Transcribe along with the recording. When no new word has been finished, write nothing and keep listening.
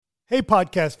Hey,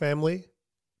 podcast family.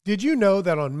 Did you know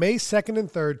that on May 2nd and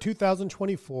 3rd,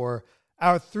 2024,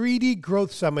 our 3D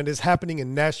Growth Summit is happening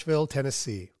in Nashville,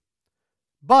 Tennessee?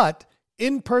 But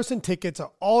in-person tickets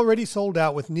are already sold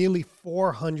out with nearly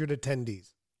 400 attendees.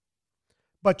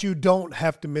 But you don't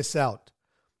have to miss out.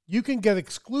 You can get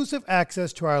exclusive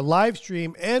access to our live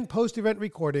stream and post-event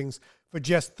recordings for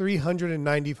just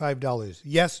 $395.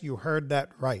 Yes, you heard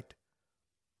that right.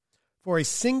 For a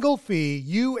single fee,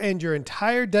 you and your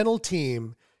entire dental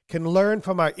team can learn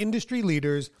from our industry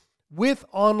leaders with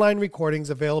online recordings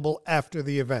available after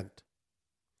the event.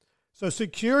 So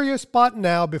secure your spot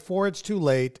now before it's too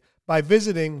late by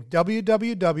visiting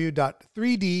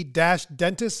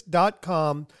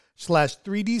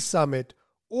www.3d-dentist.com/3D Summit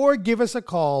or give us a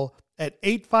call at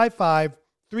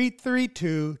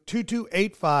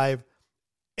 855-332-2285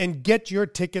 and get your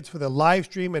tickets for the live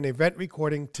stream and event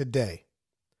recording today.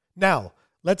 Now,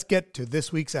 let's get to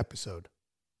this week's episode.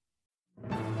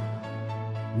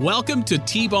 Welcome to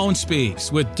T-Bone Speaks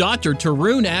with Dr.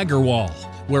 Tarun Agarwal,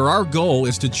 where our goal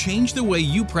is to change the way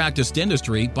you practice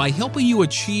dentistry by helping you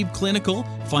achieve clinical,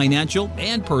 financial,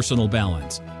 and personal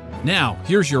balance. Now,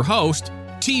 here's your host,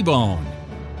 T-Bone.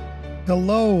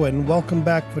 Hello, and welcome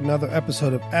back for another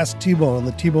episode of Ask T-Bone on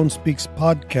the T-Bone Speaks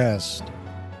podcast.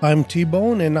 I'm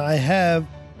T-Bone, and I have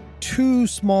two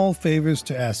small favors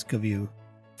to ask of you.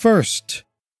 First,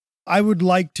 I would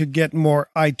like to get more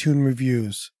iTunes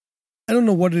reviews. I don't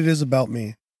know what it is about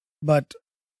me, but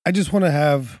I just want to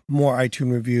have more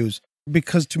iTunes reviews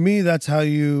because to me, that's how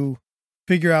you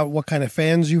figure out what kind of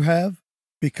fans you have,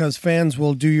 because fans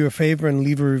will do you a favor and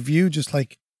leave a review, just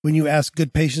like when you ask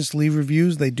good patients to leave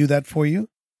reviews, they do that for you.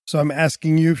 So I'm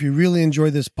asking you, if you really enjoy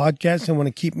this podcast and want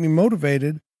to keep me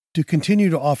motivated to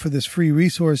continue to offer this free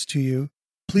resource to you,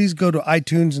 please go to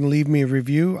iTunes and leave me a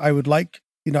review. I would like,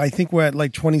 I think we're at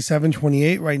like 27,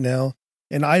 28 right now,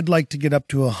 and I'd like to get up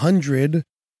to 100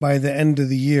 by the end of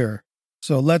the year.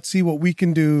 So let's see what we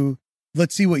can do.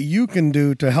 Let's see what you can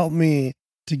do to help me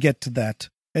to get to that.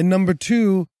 And number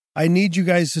two, I need you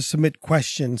guys to submit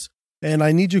questions, and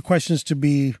I need your questions to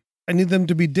be, I need them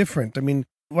to be different. I mean,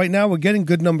 right now we're getting a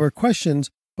good number of questions,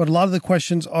 but a lot of the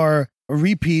questions are a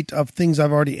repeat of things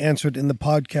I've already answered in the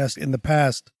podcast in the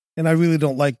past, and I really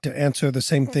don't like to answer the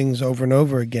same things over and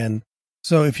over again.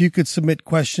 So if you could submit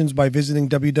questions by visiting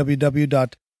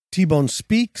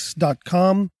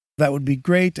www.tbonespeaks.com, that would be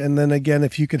great. And then again,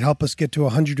 if you could help us get to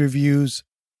 100 reviews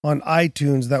on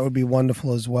iTunes, that would be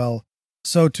wonderful as well.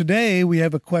 So today we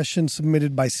have a question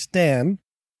submitted by Stan,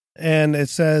 and it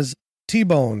says,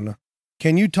 T-Bone,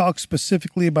 can you talk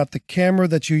specifically about the camera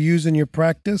that you use in your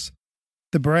practice,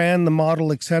 the brand, the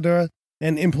model, etc.,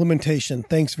 and implementation?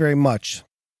 Thanks very much.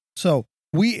 So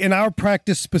in our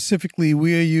practice specifically,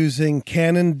 we are using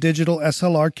Canon digital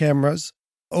SLR cameras.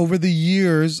 Over the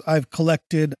years, I've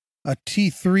collected a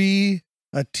T3,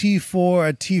 a T4,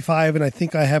 a T5, and I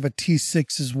think I have a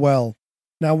T6 as well.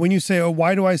 Now, when you say,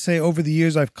 why do I say over the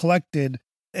years I've collected?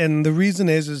 And the reason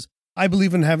is I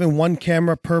believe in having one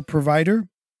camera per provider,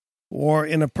 or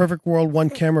in a perfect world, one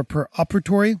camera per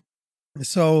operatory.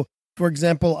 So, for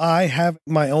example, I have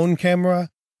my own camera.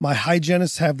 My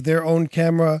hygienists have their own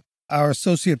camera. Our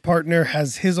associate partner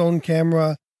has his own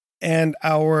camera, and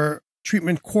our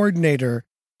treatment coordinator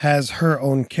has her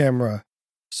own camera.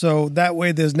 So that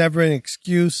way there's never an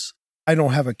excuse. I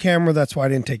don't have a camera, that's why I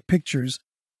didn't take pictures.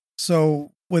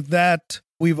 So with that,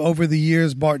 we've over the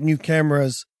years bought new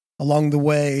cameras along the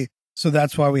way. So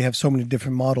that's why we have so many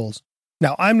different models.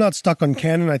 Now, I'm not stuck on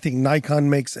Canon. I think Nikon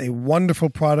makes a wonderful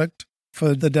product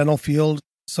for the dental field.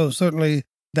 So certainly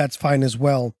that's fine as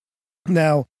well.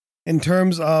 Now, in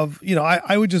terms of,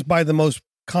 I would just buy the most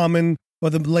common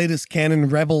or the latest Canon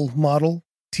Rebel model,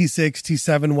 T6,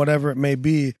 T7, whatever it may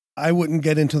be. I wouldn't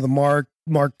get into the Mark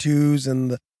IIs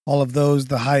and all of those,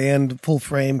 the high-end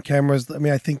full-frame cameras. I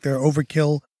mean, I think they're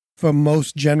overkill for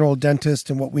most general dentists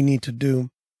and what we need to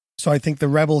do. So I think the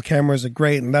Rebel cameras are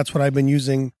great, and that's what I've been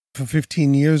using for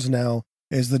 15 years now,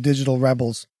 is the digital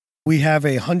Rebels. We have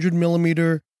a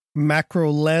 100-millimeter macro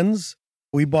lens.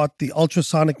 We bought the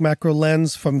ultrasonic macro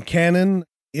lens from Canon.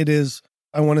 It is,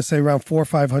 I want to say, around $400 or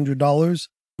 $500.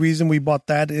 The reason we bought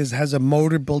that is it has a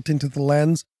motor built into the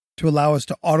lens to allow us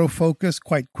to autofocus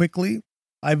quite quickly.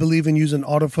 I believe in using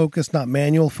autofocus, not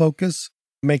manual focus.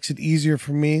 It makes it easier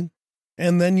for me.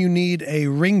 And then you need a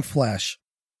ring flash.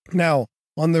 Now,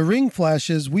 on the ring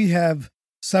flashes, we have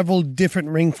several different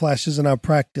ring flashes in our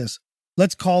practice.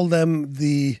 Let's call them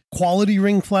the quality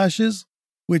ring flashes,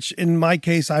 which in my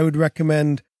case, I would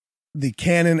recommend the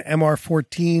Canon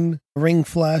MR14 ring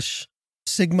flash.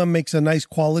 Sigma makes a nice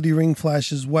quality ring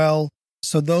flash as well.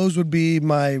 So those would be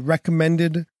my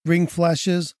recommended ring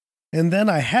flashes. And then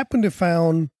I happened to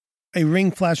found a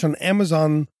ring flash on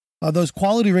Amazon. Those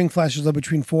quality ring flashes are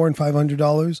between $400 and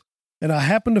 $500. And I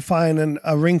happened to find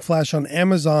a ring flash on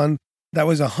Amazon that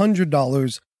was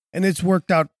 $100, and it's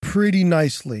worked out pretty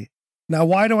nicely. Now,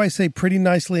 why do I say pretty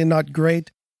nicely and not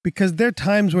great? Because there are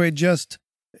times where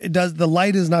the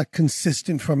light is not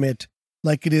consistent from it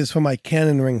like it is from my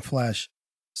Canon ring flash.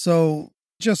 So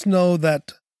just know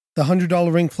that the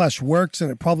 $100 ring flash works,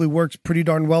 and it probably works pretty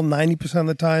darn well 90% of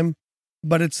the time.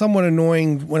 But it's somewhat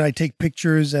annoying when I take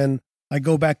pictures and I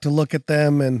go back to look at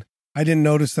them and I didn't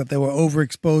notice that they were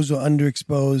overexposed or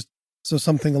underexposed. So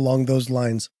something along those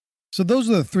lines. So those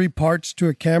are the three parts to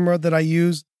a camera that I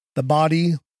use: the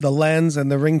body, the lens,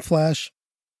 and the ring flash.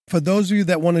 For those of you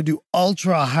that want to do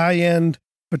ultra high-end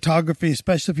photography,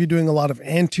 especially if you're doing a lot of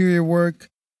anterior work,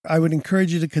 I would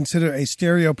encourage you to consider a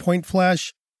stereo point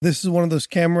flash. This is one of those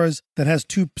cameras that has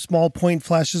two small point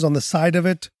flashes on the side of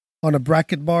it on a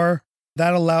bracket bar.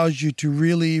 That allows you to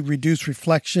really reduce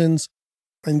reflections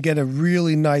and get a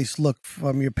really nice look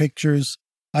from your pictures.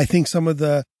 I think some of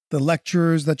the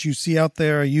lecturers that you see out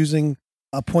there are using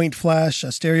a point flash,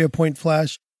 a stereo point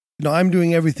flash. I'm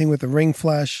doing everything with a ring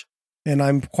flash, and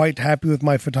I'm quite happy with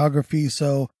my photography.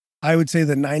 So I would say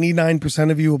that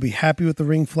 99% of you will be happy with the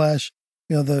ring flash.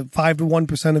 The 5 to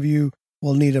 1% of you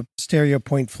will need a stereo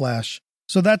point flash.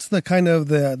 So that's the kind of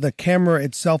the camera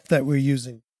itself that we're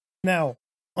using. Now,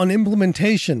 on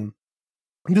implementation,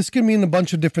 this can mean a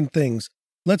bunch of different things.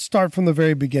 Let's start from the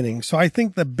very beginning. So I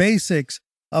think the basics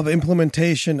of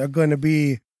implementation are going to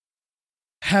be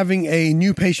having a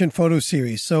new patient photo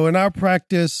series. So in our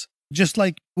practice, just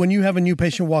like when you have a new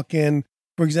patient walk in,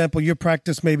 for example, your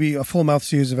practice may be a full mouth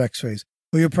series of x-rays,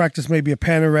 or your practice may be a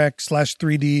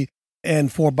Panorex/3D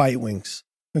and 4 bite wings.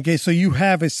 Okay, so you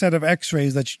have a set of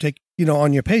x-rays that you take,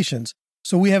 on your patients.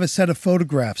 So we have a set of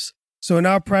photographs. So in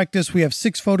our practice, we have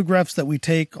 6 photographs that we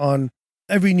take on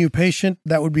every new patient.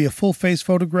 That would be a full face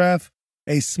photograph,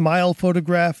 a smile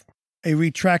photograph, a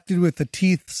retracted with the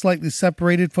teeth slightly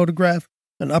separated photograph,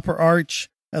 an upper arch,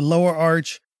 a lower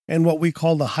arch, and what we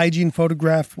call the hygiene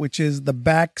photograph, which is the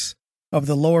backs of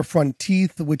the lower front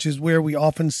teeth, which is where we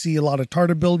often see a lot of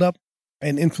tartar buildup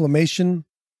and inflammation.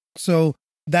 So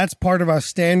that's part of our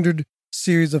standard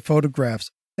series of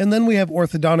photographs. And then we have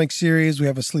orthodontic series, we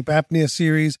have a sleep apnea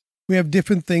series, we have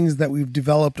different things that we've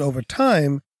developed over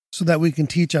time so that we can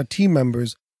teach our team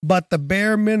members. But the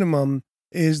bare minimum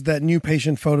is that new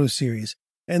patient photo series.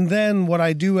 And then what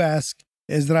I do ask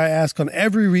is that I ask on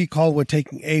every recall we're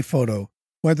taking a photo,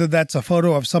 whether that's a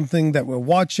photo of something that we're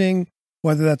watching,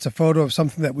 whether that's a photo of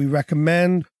something that we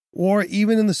recommend, or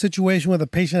even in the situation where the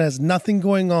patient has nothing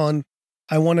going on,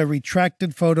 I want a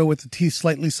retracted photo with the teeth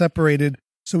slightly separated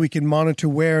so we can monitor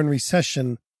wear and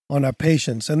recession on our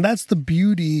patients. And that's the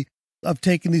beauty of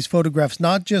taking these photographs,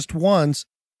 not just once,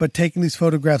 but taking these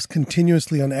photographs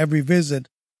continuously on every visit,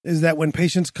 is that when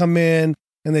patients come in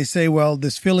and they say, well,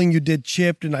 this filling you did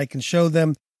chipped, and I can show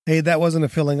them, hey, that wasn't a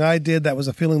filling I did, that was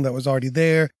a filling that was already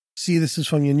there. See, this is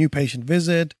from your new patient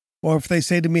visit. Or if they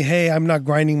say to me, hey, I'm not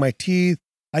grinding my teeth,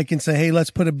 I can say, hey,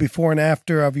 let's put a before and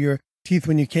after of your teeth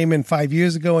when you came in 5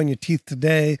 years ago and your teeth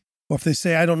today. Or if they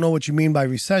say, I don't know what you mean by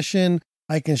recession,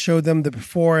 I can show them the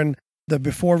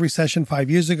before recession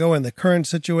 5 years ago and the current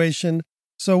situation.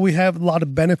 So we have a lot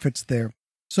of benefits there.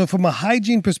 So from a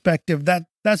hygiene perspective,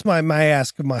 that's my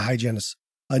ask of my hygienist.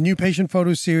 A new patient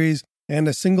photo series and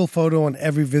a single photo on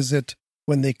every visit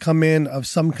when they come in of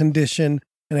some condition,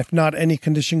 and if not any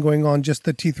condition going on, just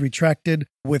the teeth retracted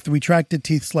with retracted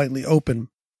teeth slightly open.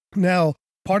 Now,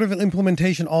 part of an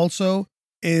implementation also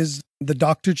is the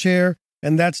doctor chair,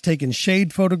 and that's taking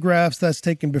shade photographs, that's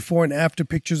taking before and after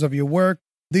pictures of your work.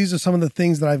 These are some of the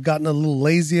things that I've gotten a little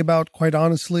lazy about, quite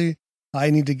honestly. I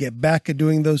need to get back at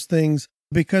doing those things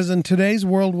because in today's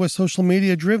world, we're social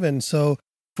media driven. So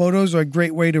photos are a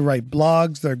great way to write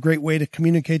blogs. They're a great way to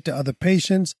communicate to other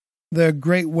patients. They're a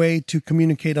great way to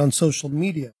communicate on social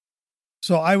media.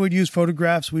 So I would use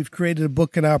photographs. We've created a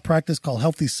book in our practice called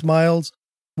Healthy Smiles,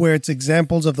 where it's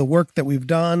examples of the work that we've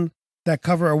done that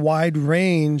cover a wide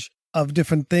range of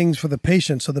different things for the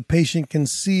patient. So the patient can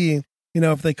see,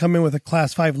 if they come in with a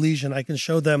class 5 lesion, I can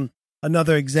show them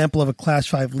another example of a class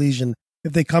 5 lesion.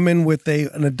 If they come in with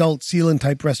an adult sealant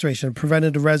type restoration,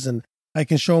 preventative resin, I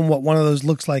can show them what one of those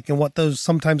looks like and what those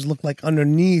sometimes look like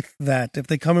underneath that. If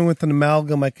they come in with an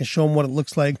amalgam, I can show them what it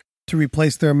looks like to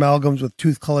replace their amalgams with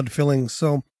tooth-colored fillings.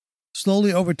 So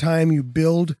slowly over time, you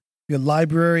build your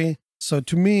library. So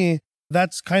to me,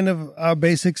 that's kind of our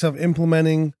basics of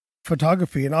implementing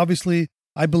photography. And obviously,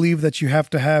 I believe that you have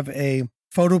to have a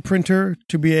photo printer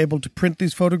to be able to print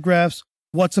these photographs,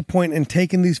 what's the point in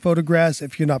taking these photographs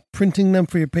if you're not printing them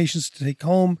for your patients to take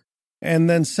home? And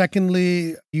then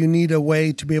secondly, you need a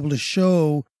way to be able to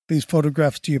show these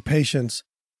photographs to your patients.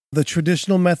 The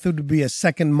traditional method would be a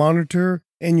second monitor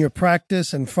in your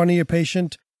practice in front of your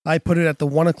patient. I put it at the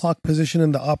 1 o'clock position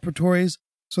in the operatories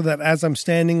so that as I'm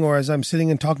standing or as I'm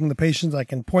sitting and talking to patients, I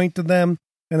can point to them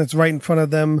and it's right in front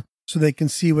of them so they can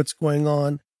see what's going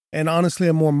on. And honestly,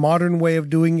 a more modern way of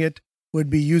doing it would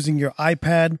be using your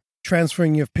iPad,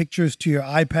 transferring your pictures to your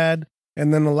iPad,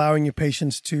 and then allowing your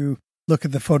patients to look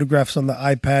at the photographs on the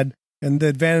iPad. And the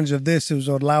advantage of this is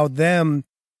it would allow them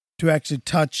to actually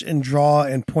touch and draw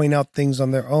and point out things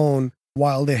on their own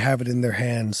while they have it in their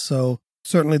hands. So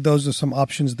certainly those are some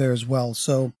options there as well.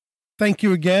 So thank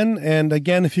you again. And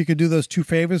again, if you could do those 2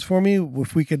 favors for me,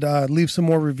 if we could leave some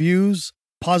more reviews,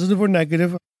 positive or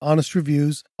negative, honest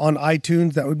reviews on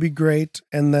iTunes, that would be great.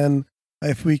 And then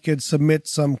if we could submit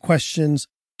some questions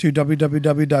to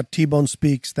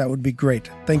www.tbonespeaks, that would be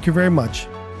great. Thank you very much.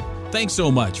 Thanks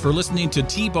so much for listening to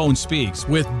T-Bone Speaks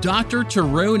with Dr.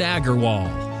 Tarun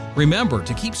Agarwal. Remember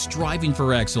to keep striving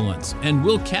for excellence, and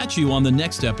we'll catch you on the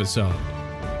next episode.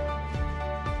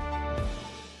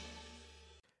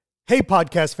 Hey,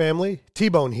 podcast family,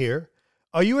 T-Bone here.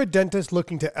 Are you a dentist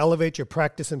looking to elevate your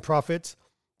practice and profits?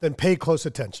 Then pay close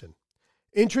attention.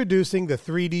 Introducing the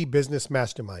 3D Business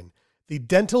Mastermind, the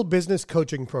dental business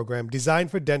coaching program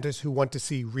designed for dentists who want to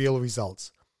see real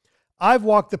results. I've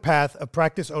walked the path of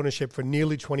practice ownership for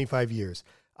nearly 25 years.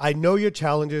 I know your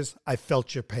challenges. I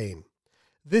felt your pain.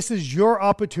 This is your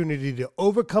opportunity to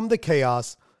overcome the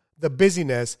chaos, the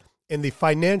busyness, and the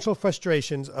financial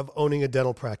frustrations of owning a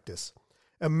dental practice.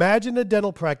 Imagine a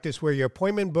dental practice where your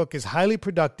appointment book is highly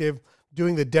productive,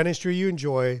 doing the dentistry you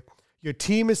enjoy, your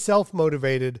team is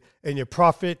self-motivated, and your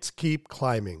profits keep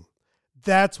climbing.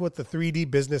 That's what the 3D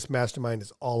Business Mastermind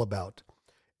is all about.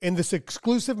 In this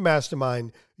exclusive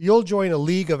mastermind, you'll join a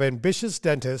league of ambitious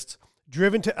dentists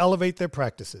driven to elevate their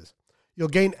practices. You'll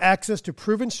gain access to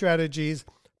proven strategies,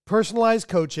 personalized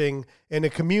coaching, and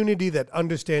a community that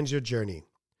understands your journey.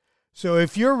 So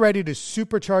if you're ready to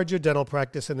supercharge your dental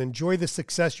practice and enjoy the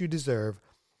success you deserve,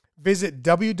 visit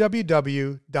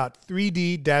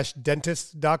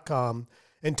www.3d-dentists.com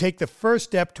and take the first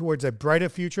step towards a brighter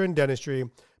future in dentistry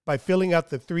by filling out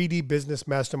the 3D Business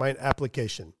Mastermind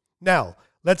application. Now,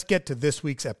 let's get to this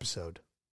week's episode.